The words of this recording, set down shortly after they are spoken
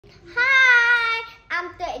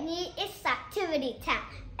Tue Nhi, it's activity time.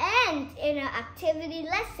 And in our activity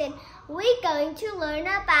lesson, we're going to learn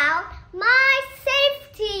about my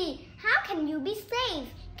safety. How can you be safe?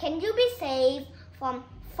 Can you be safe from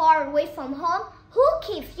far away from home? Who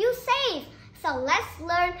keeps you safe? So let's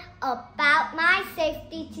learn about my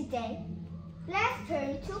safety today. Let's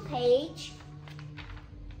turn to page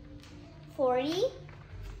 40.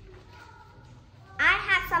 I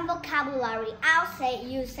have some vocabulary. I'll say,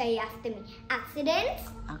 you say after me. Accident.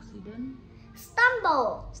 Accident.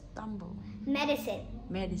 Stumble. Stumble. Medicine.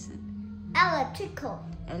 Medicine. Electrical.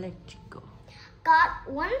 Electrical. God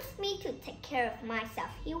wants me to take care of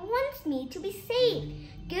myself. He wants me to be safe.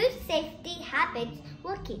 Good safety habits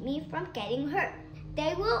will keep me from getting hurt.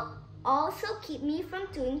 They will also keep me from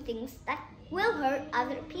doing things that will hurt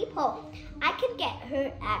other people. I can get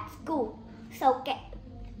hurt at school. So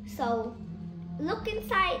look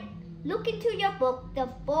into your book. The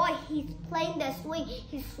boy, he's playing the swing.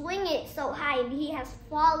 He's swinging it so high and he has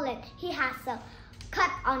fallen. He has a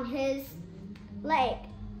cut on his leg.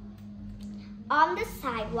 On the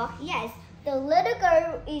sidewalk, yes, the little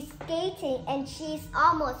girl is skating and she's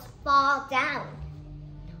almost fall down.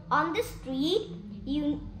 On the street,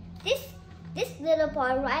 this little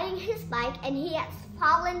boy riding his bike and he has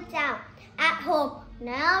fallen down. At home,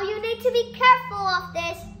 now you need to be careful of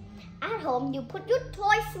this. At home, you put your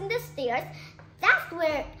toys in the stairs.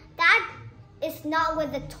 That is not where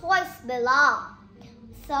the toys belong.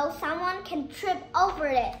 So someone can trip over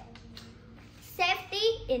it.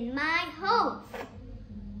 Safety in my home.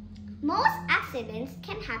 Most accidents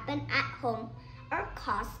can happen at home or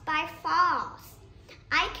caused by falls.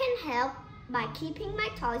 I can help by keeping my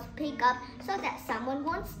toys picked up so that someone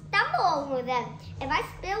won't stumble over them. If I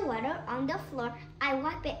spill water on the floor, I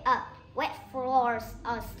wipe it up. Wet floors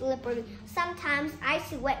are slippery. Sometimes I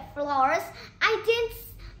see wet floors. I didn't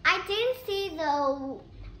see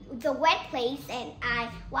the wet place and I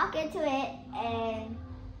walk into it and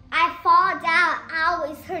I fall down. I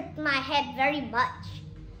always hurt my head very much.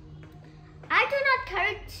 I do not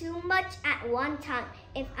carry too much at one time.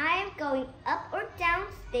 If I am going up or down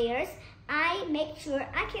stairs, I make sure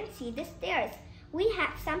I can see the stairs. We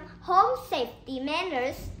have some home safety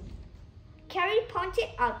manners. Carry pointed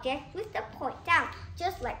objects with the point down.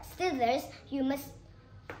 Just like scissors, you must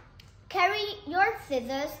carry your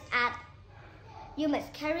scissors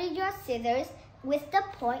with the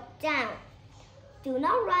point down. Do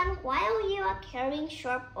not run while you are carrying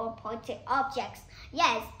sharp or pointed objects.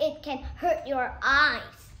 Yes, it can hurt your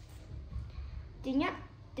eyes. Do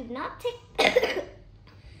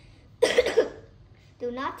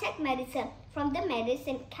not take medicine from the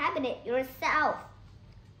medicine cabinet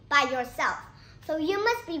by yourself. So you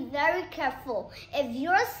must be very careful. If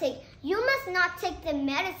you're sick, you must not take the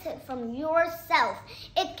medicine from yourself.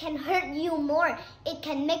 It can hurt you more. It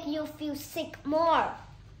can make you feel sick more.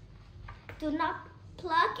 Do not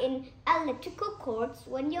plug in electrical cords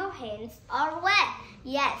when your hands are wet.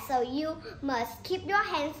 Yes, so you must keep your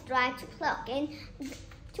hands dry to plug in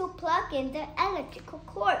the electrical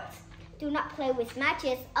cords. Do not play with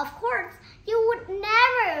matches. Of course, you would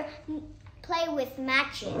never play with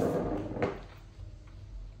matches.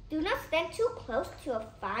 Do not stand too close to a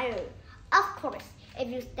fire. Of course, if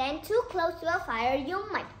you stand too close to a fire, you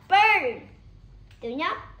might burn.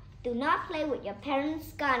 Do not play with your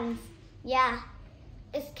parents' guns. Yeah,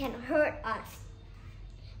 it can hurt us.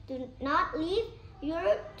 Do not leave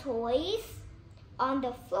your toys on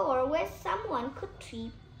the floor where someone could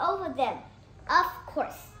trip over them. Of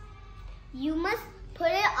course, you must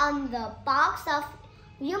put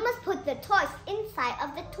the toys inside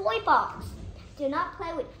of the toy box. Do not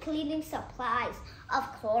play with cleaning supplies, of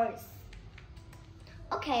course.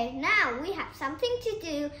 Okay, now we have something to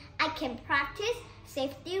do. I can practice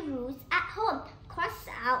safety rules at home. Cross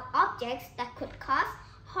out objects that could cause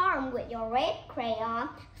harm with your red crayon.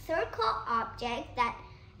 Circle objects that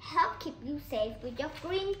help keep you safe with your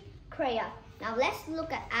green crayon. Now let's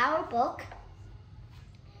look at our book.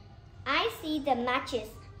 I see the matches.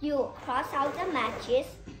 You cross out the matches,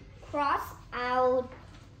 cross out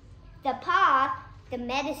the pot, the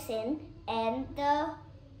medicine, and the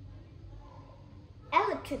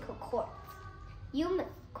electrical cords. You must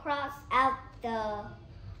cross out the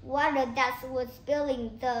water that was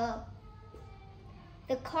spilling, the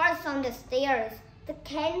cars on the stairs, the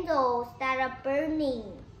candles that are burning,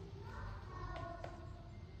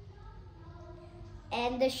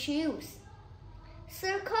 and the shoes.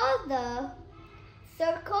 Circle the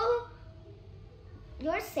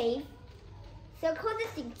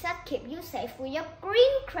things that keep you safe with your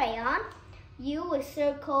green crayon. You will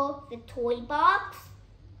circle the toy box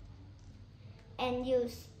and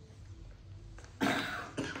use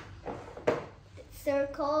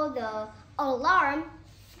circle the alarm.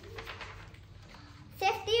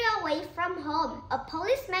 Safety away from home. A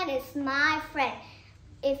policeman is my friend.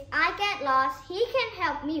 If I get lost, he can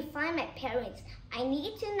help me find my parents. I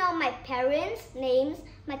need to know my parents' names,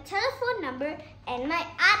 my telephone number, and my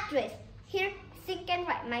address. Here, think and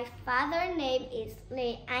write. My father's name is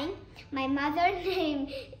Lê Anh. My mother's name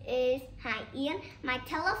is Hải Yến. My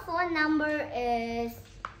telephone number is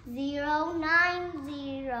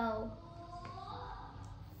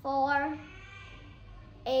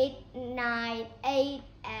 0904898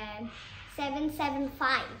 and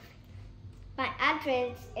 775. My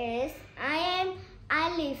address is I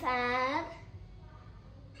live at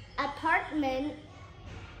apartment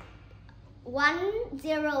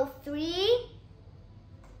 103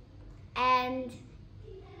 and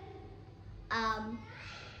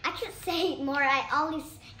I should say it more. I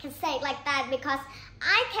always can say it like that because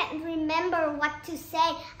I can't remember what to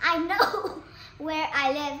say. I know where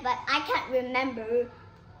I live, but I can't remember.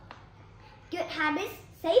 Good habits.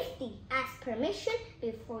 Safety. Ask permission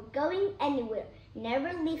before going anywhere.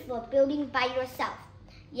 Never leave a building by yourself.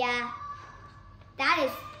 Yeah, that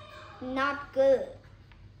is not good.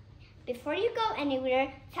 Before you go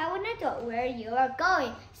anywhere, tell an adult where you are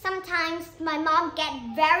going. Sometimes my mom gets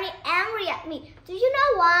very angry at me. Do you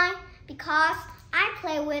know why? Because I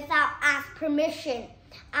play without ask permission.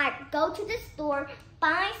 I go to the store,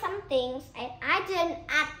 buy some things, and I didn't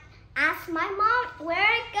ask my mom where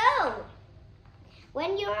I go.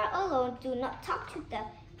 When you are alone, do not talk to the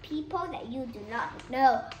people that you do not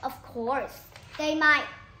know. Of course, they might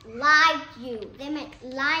lie to you. They might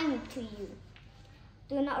lie to you.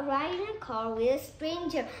 Do not ride in a car with a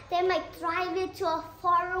stranger. They might drive you to a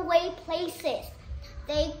faraway places.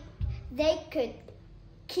 They could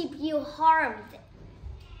keep you harmed.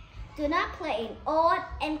 Do not play in old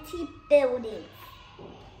empty buildings.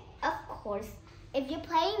 Of course, if you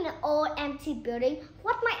play in an old empty building,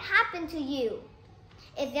 what might happen to you?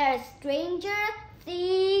 If there are strangers,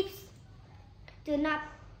 thieves, do not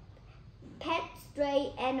pet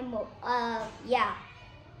stray animals.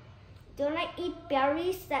 Do not eat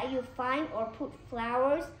berries that you find or put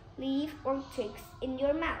flowers, leaves, or twigs in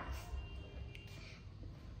your mouth.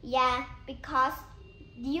 Yeah, because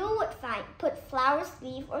you would put flowers,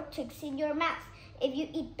 leaves, or twigs in your mouth. If you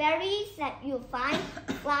eat berries that you find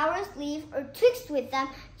flowers, leaves, or twigs with them,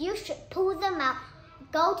 you should pull them out.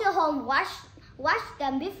 Go to home, wash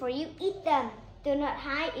them before you eat them. Do not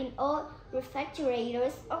hide in old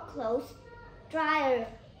refrigerators or clothes dryer.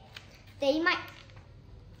 They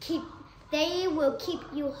will keep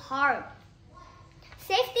you harm.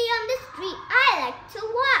 Safety on the street. I like to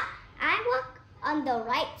walk. I walk on the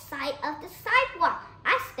right side of the sidewalk.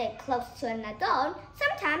 I stay close to an adult.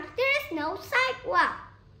 Sometimes there is no sidewalk,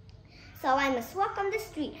 so I must walk on the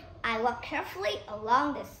street. I walk carefully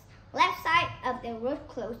along the left side of the road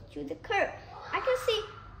close to the curb. I can see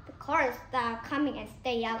the cars that are coming and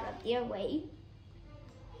stay out of their way.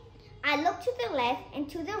 I look to the left and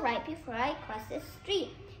to the right before I cross the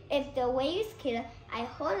street. If the way is clear, I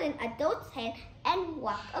hold an adult's hand and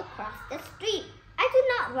walk across the street. I do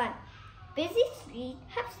not run. Busy streets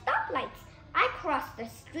have stoplights. I cross the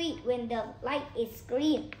street when the light is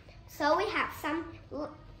green, so we have some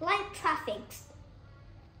light traffic.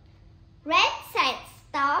 Red said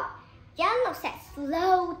stop, yellow said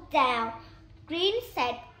slow down, green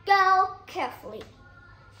said go carefully.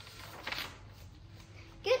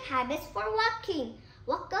 Good habits for walking.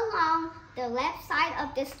 Walk along the left side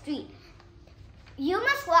of the street. You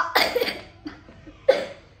must walk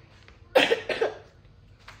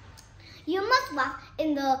You must walk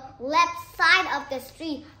in the left side of the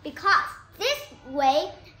street because this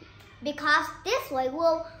way will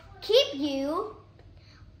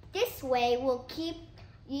keep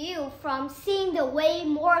you from seeing the way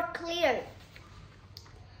more clear.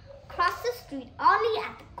 Cross the street only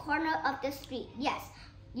at the corner of the street. Yes,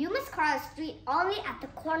 you must cross the street only at the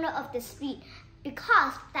corner of the street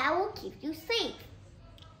because that will keep you safe.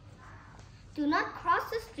 Do not cross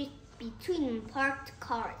the street between parked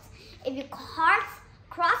cars. If you cross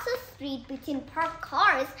the street between parked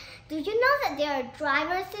cars, do you know that there are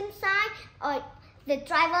drivers inside or the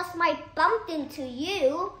drivers might bump into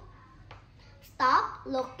you? Stop,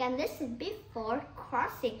 look, and listen before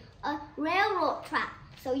crossing a railroad track.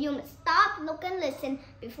 So you must stop, look, and listen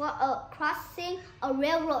before crossing a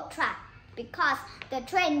railroad track. Because the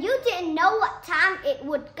train, you didn't know what time it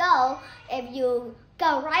would go. If you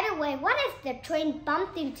go right away, what if the train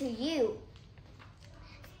bumped into you?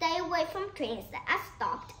 Stay away from trains that are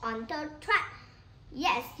stopped on the track.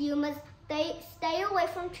 Yes, you must stay away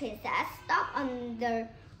from trains that are stopped on the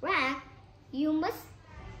track. You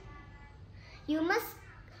You must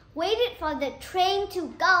wait for the train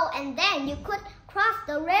to go and then you could cross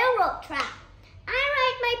the railroad track. I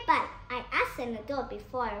ride my bike. I ask an adult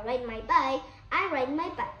before I ride my bike. I ride my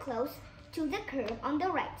bike close to the curb on the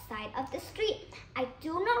right side of the street. I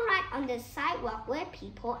do not ride on the sidewalk where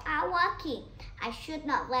people are walking. I should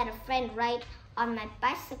not let a friend ride on my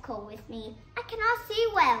bicycle with me. I cannot see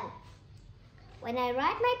well. When I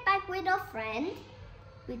ride my bike with a friend,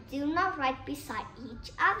 we do not ride beside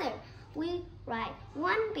each other. We ride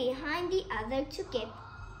one behind the other to give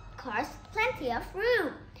cars plenty of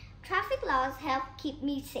room. Traffic laws help keep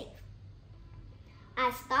me safe.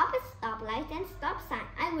 I stop at stoplights and stop signs.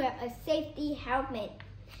 I wear a safety helmet.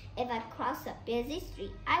 If I cross a busy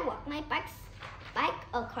street, I walk my bike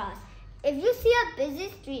across. If you see a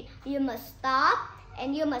busy street, you must stop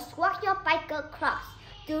and you must walk your bike across.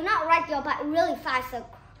 Do not ride your bike really fast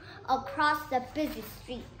across the busy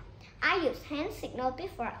street. I use hand signal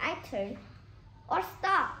before I turn or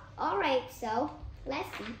stop. Alright, so let's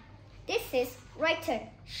see. This is right turn.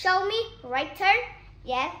 Show me right turn.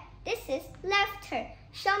 Yes, this is left turn.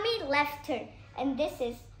 Show me left turn. And this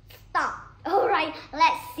is stop. Alright,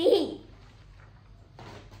 let's see.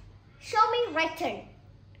 Show me right turn.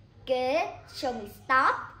 Good. Show me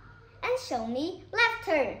stop. And show me left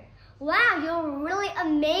turn. Wow, you're really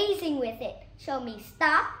amazing with it. Show me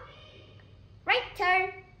stop. Right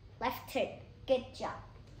turn. Left turn. Good job.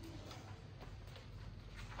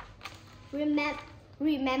 Remember?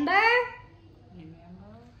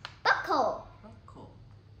 Buckle.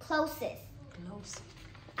 Closest.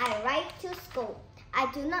 I ride to school. I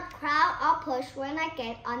do not crowd or push when I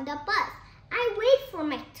get on the bus. I wait for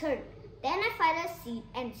my turn. Then I find a seat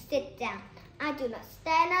and sit down. I do not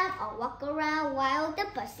stand up or walk around while the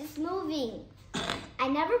bus is moving. I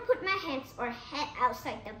never put my hands or head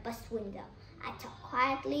outside the bus window. I talk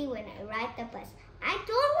quietly when I ride the bus. I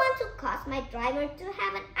don't want to cause my driver to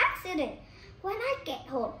have an accident. When I get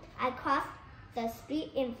home, I cross the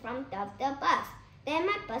street in front of the bus. Then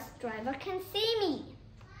my bus driver can see me.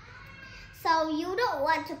 So you don't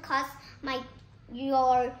want to cause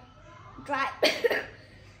your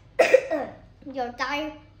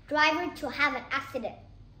driver to have an accident.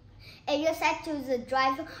 If you said to the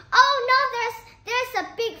driver, "Oh no, there's a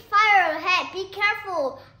big fire ahead. Be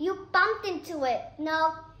careful. You bumped into it."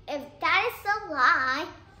 No, if that is a lie,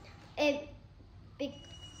 if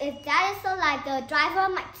that is a lie, the driver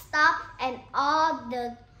might stop and all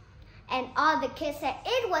the kids said,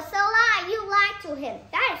 "It was a lie. You lied to him."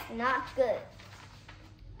 That is not good.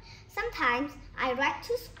 Sometimes I ride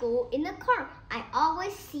to school in the car. I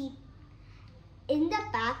always sit in the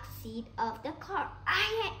back seat of the car.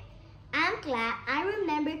 I'm glad I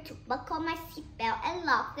remembered to buckle my seatbelt and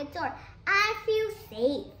lock the door. I feel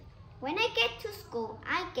safe. When I get to school,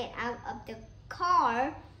 I get out of the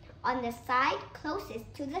car on the side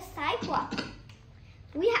closest to the sidewalk.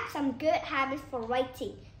 We have some good habits for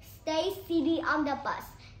riding. Stay seated on the bus.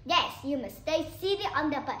 Yes, you must stay seated on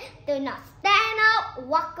the bus. Do not stand up,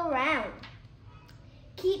 walk around.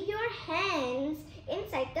 Keep your hands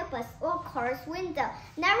inside the bus or car's window.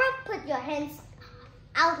 Never put your hands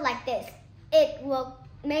out like this.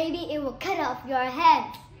 Maybe it will cut off your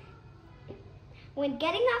hands. When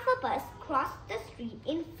getting off a bus, cross the street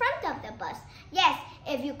in front of the bus. Yes,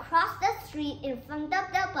 if you cross the street in front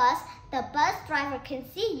of the bus driver can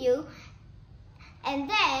see you. And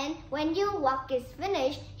then when your walk is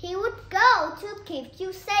finished, he would go to keep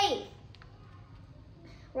you safe.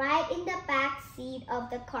 Ride in the back seat of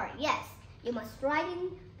the car. Yes, you must ride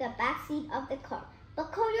in the back seat of the car.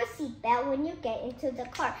 Buckle your seatbelt when you get into the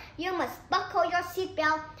car. You must buckle your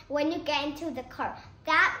seatbelt when you get into the car.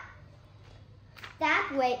 That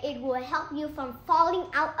way it will help you from falling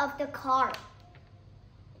out of the car.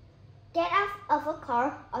 Get out of a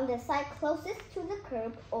car on the side closest to the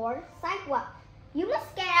curb or sidewalk. You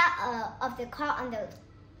must get out of the car on the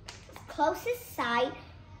closest side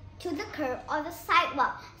to the curb or the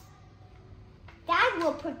sidewalk. That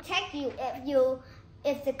will protect you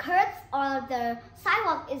if the curb or the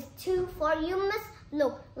sidewalk is too far. You must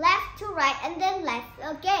look left to right and then left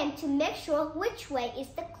again to make sure which way is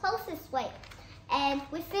the closest way. And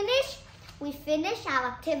we finish our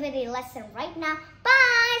activity lesson right now.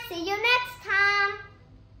 Bye! See you next time!